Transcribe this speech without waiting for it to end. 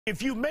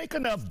If you make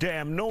enough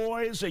damn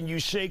noise and you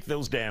shake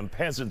those damn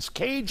peasants'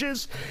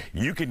 cages,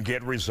 you can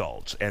get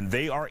results. And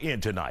they are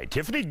in tonight.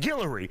 Tiffany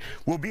Guillory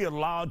will be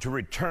allowed to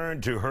return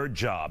to her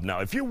job.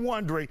 Now, if you're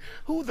wondering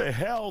who the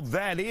hell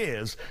that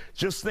is,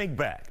 just think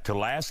back to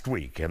last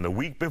week and the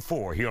week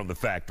before here on The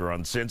Factor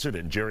Uncensored,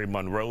 and Jerry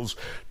Monroe's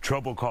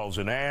Trouble Calls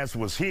an Ass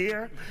was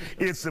here.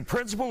 It's the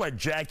principal at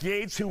Jack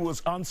Yates who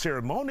was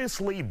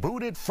unceremoniously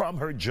booted from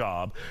her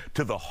job,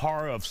 to the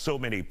horror of so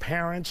many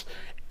parents,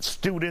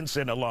 students,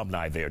 and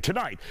alumni there.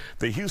 Tonight,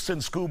 the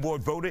Houston School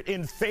Board voted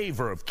in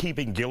favor of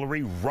keeping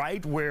Guillory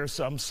right where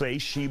some say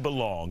she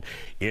belonged,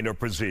 in her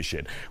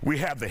position. We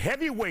have the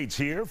heavyweights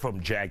here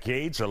from Jack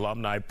Yates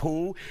alumni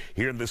pool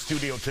here in the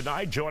studio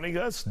tonight. Joining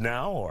us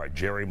now are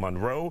Jerry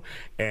Monroe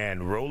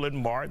and Roland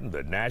Martin,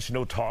 the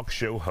national talk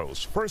show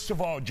host. First of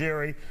all,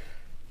 Jerry,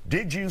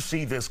 did you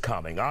see this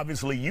coming?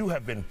 Obviously, you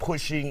have been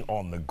pushing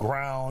on the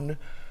ground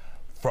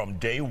from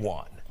day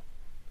one.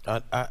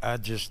 I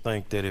just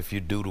think that if you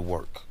do the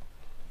work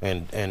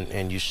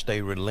and you stay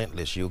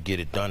relentless, you'll get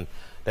it done.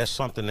 That's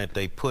something that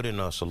they put in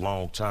us a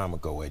long time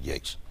ago at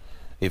Yates.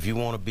 If you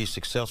want to be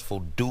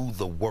successful, do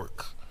the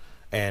work.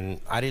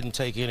 And I didn't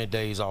take any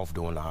days off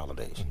during the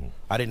holidays.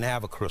 I didn't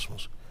have a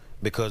Christmas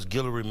because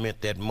Guillory meant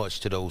that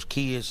much to those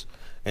kids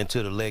and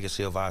to the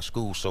legacy of our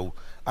school. So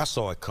I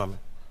saw it coming.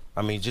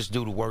 I mean, just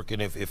do the work,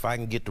 and if I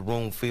can get the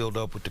room filled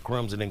up with the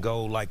crimson and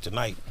gold like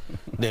tonight,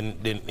 then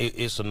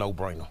it's a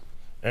no-brainer.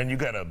 And you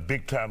got a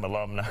big-time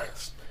alumni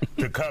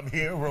to come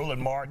here,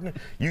 Roland Martin.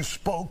 You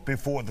spoke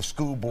before the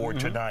school board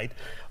tonight.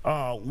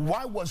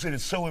 Why was it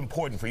so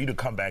important for you to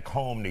come back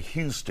home to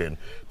Houston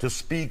to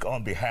speak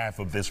on behalf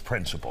of this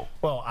principal?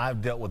 Well,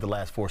 I've dealt with the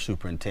last 4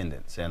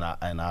 superintendents, and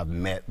I've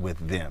met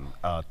with them,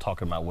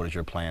 talking about what is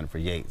your plan for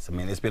Yates. I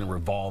mean, it's been a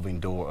revolving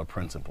door of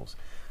principals.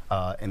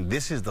 And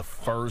this is the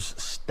first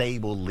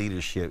stable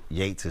leadership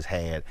Yates has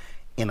had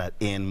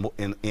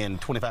in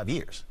 25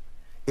 years.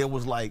 It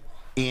was like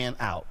in,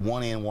 out,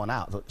 one in, one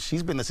out. So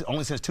she's been this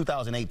only since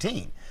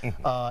 2018.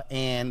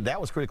 And that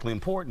was critically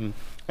important,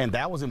 and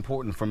that was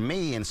important for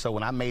me. And so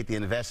when I made the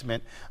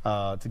investment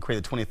to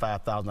create a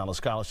 $25,000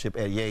 scholarship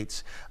at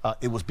Yates,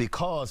 it was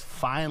because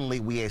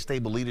finally we had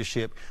stable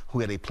leadership who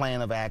had a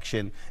plan of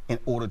action in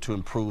order to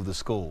improve the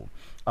school.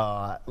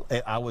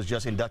 I was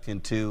just inducted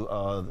into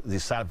the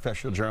Society of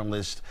Professional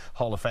Journalists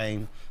Hall of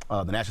Fame,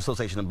 the National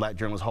Association of Black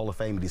Journalists Hall of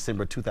Fame in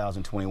December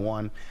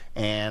 2021,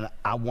 and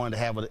I wanted to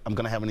have I'm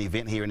going to have an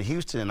event here in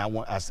Houston, and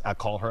I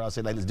called her. I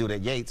said, let's do it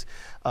at Yates,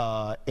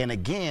 and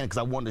again, because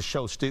I wanted to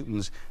show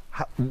students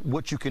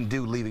what you can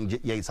do leaving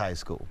Yates High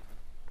School.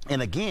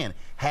 And again,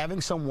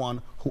 having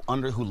someone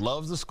who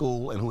loves the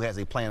school and who has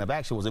a plan of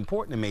action was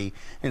important to me.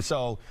 And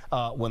so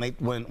when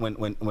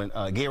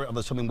Gary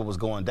others told me what was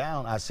going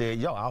down, I said,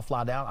 yo, I'll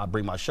fly down, I'll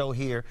bring my show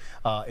here,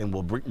 and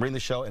we'll bring the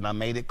show. And I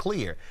made it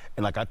clear.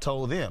 And like I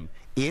told them,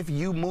 if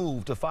you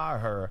move to fire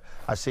her,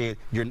 I said,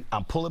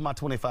 I'm pulling my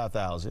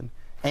 $25,000.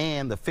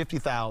 And the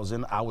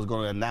 $50,000, I was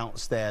going to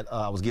announce that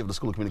I was giving the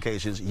School of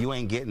Communications. You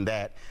ain't getting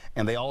that.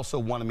 And they also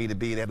wanted me to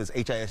be, they have this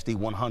HISD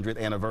 100th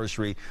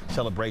anniversary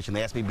celebration.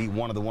 They asked me to be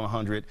one of the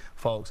 100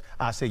 folks.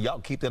 I said,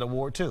 y'all keep that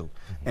award too.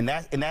 And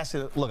that's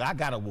it. Look, I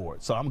got an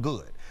award, so I'm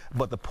good.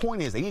 But the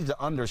point is, they need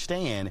to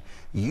understand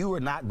you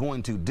are not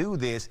going to do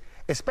this,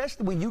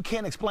 especially when you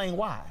can't explain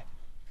why.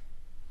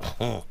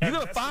 You're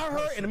going to fire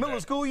her in the middle of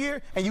the school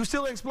year and you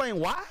still explain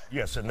why?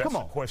 Yes, and that's a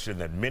question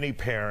that many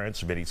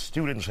parents, many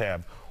students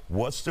have.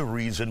 What's the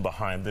reason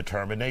behind the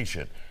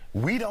termination?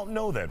 We don't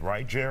know that,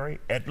 right, Jerry?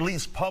 At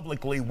least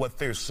publicly what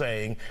they're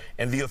saying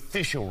and the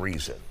official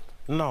reason.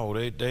 No,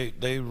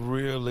 they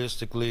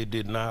realistically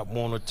did not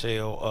want to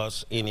tell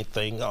us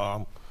anything.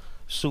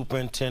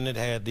 Superintendent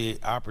had the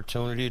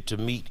opportunity to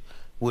meet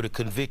with a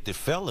convicted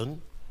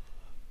felon,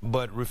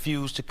 but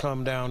refused to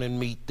come down and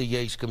meet the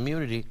Yates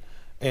community.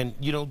 And,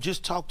 you know,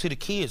 just talk to the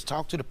kids,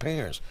 talk to the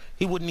parents.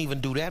 He wouldn't even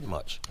do that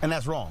much. And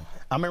that's wrong.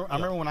 I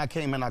remember when I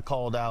came in, I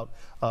called out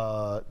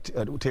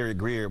Terry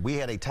Greer. We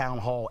had a town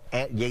hall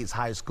at Yates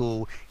High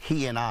School,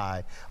 he and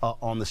I,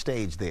 on the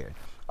stage there.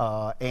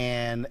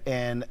 And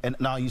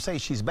now you say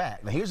she's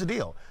back. Now, here's the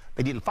deal.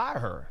 They didn't fire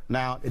her.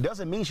 Now, it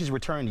doesn't mean she's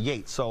returned to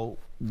Yates, so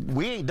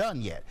we ain't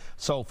done yet.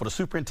 So for the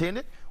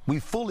superintendent, we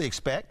fully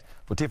expect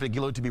for Tiffany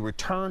Guillory to be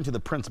returned to the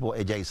principal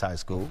at Yates High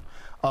School.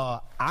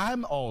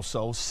 I'm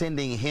also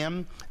sending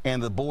him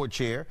and the board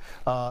chair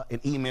an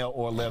email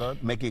or a letter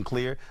making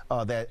clear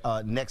that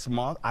next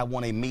month I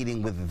want a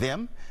meeting with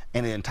them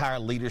and the entire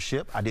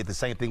leadership. I did the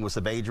same thing with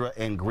Saavedra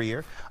and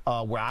Greer,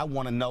 where I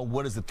want to know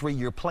what is the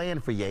 3-year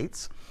plan for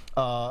Yates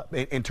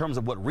in terms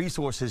of what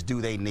resources do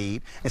they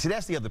need. And see,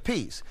 that's the other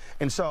piece.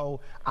 And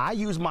so I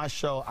use my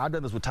show, I've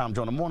done this with Tom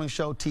Jones Morning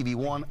Show, TV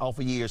One, all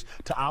for years,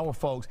 to our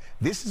folks.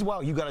 This is why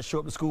you got to show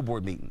up to school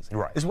board meetings.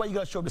 Right. This is why you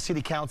got to show up to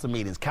city council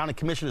meetings, county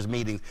commissioners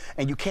meetings,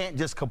 and you can't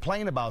just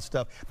complain about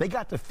stuff. They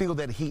got to feel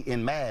that heat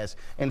en masse.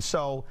 And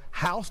so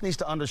House needs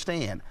to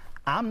understand,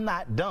 I'm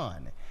not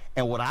done.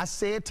 And what I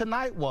said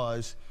tonight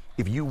was,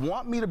 if you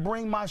want me to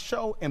bring my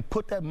show and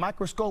put that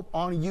microscope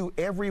on you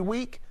every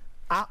week,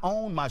 I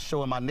own my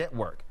show and my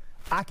network.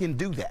 I can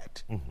do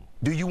that.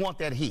 Do you want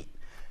that heat?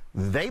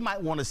 They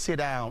might want to sit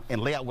down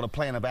and lay out what a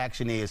plan of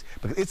action is,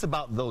 because it's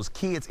about those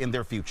kids and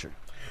their future.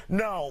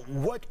 Now,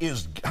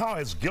 how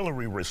has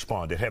Guillory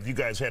responded? Have you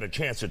guys had a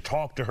chance to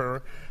talk to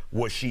her?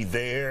 Was she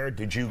there?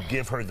 Did you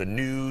give her the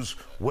news?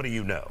 What do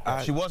you know?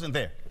 She wasn't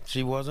there.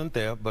 She wasn't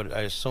there, but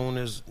as soon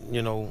as,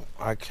 you know,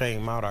 I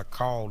came out, I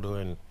called her,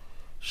 and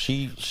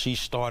she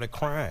started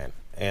crying.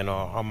 And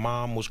her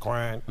mom was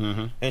crying,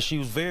 and she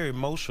was very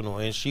emotional,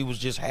 and she was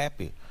just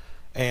happy.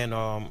 And,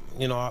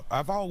 you know,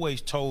 I've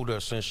always told her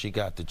since she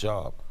got the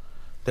job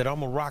that I'm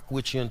going to rock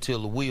with you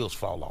until the wheels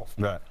fall off.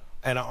 Right.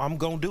 And I'm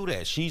going to do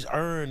that. She's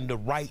earned the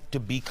right to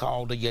be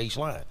called the Yates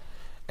line.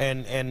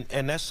 And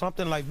that's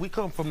something, like, we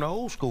come from the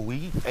old school.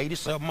 We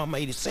 87, I'm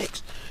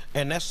 86.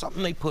 And that's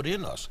something they put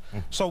in us.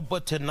 So,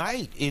 but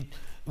tonight,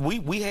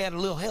 we had a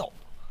little help.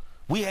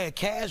 We had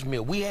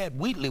Cashmere, we had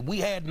Wheatley, we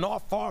had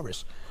North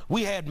Forest,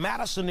 we had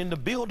Madison in the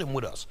building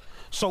with us.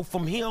 So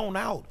from here on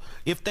out,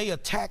 if they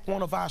attack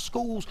one of our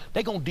schools,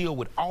 they're going to deal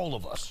with all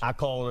of us. I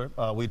called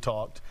her, we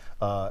talked,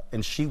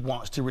 and she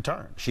wants to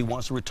return. She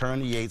wants to return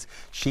to Yates.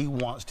 She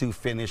wants to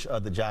finish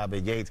the job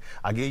at Yates.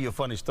 I'll give you a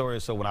funny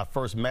story. So when I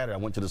first met her, I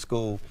went to the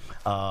school,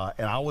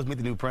 and I always meet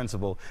the new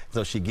principal.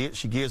 So she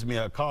gives me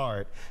a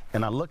card,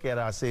 and I look at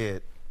her, I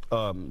said,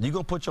 you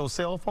gonna put your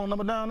cell phone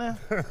number down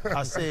there?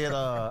 I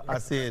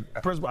said,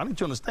 Principal, I need you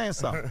to understand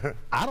something.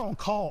 I don't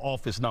call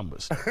office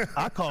numbers.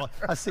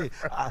 I said,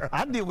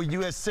 I deal with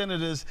U.S.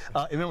 senators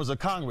and members of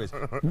Congress.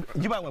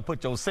 You might want to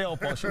put your cell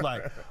phone. She's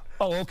like,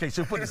 oh, okay,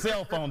 she'll put the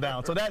cell phone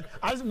down. So that,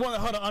 I just wanted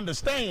her to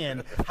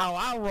understand how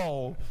I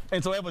roll.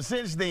 And so ever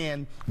since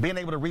then, being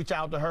able to reach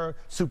out to her,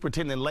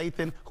 Superintendent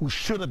Lathan, who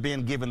should have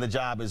been given the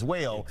job as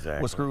well,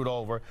 was screwed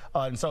over.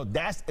 And so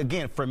that's,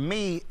 again, for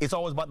me, it's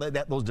always about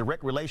those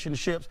direct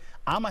relationships.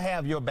 I'm going to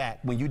have your back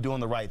when you're doing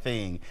the right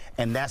thing,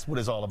 and that's what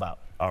it's all about.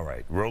 All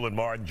right. Roland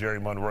Martin, Jerry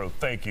Monroe,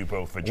 thank you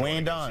both for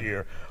joining us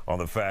here on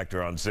The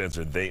Factor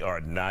Uncensored. They are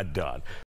not done.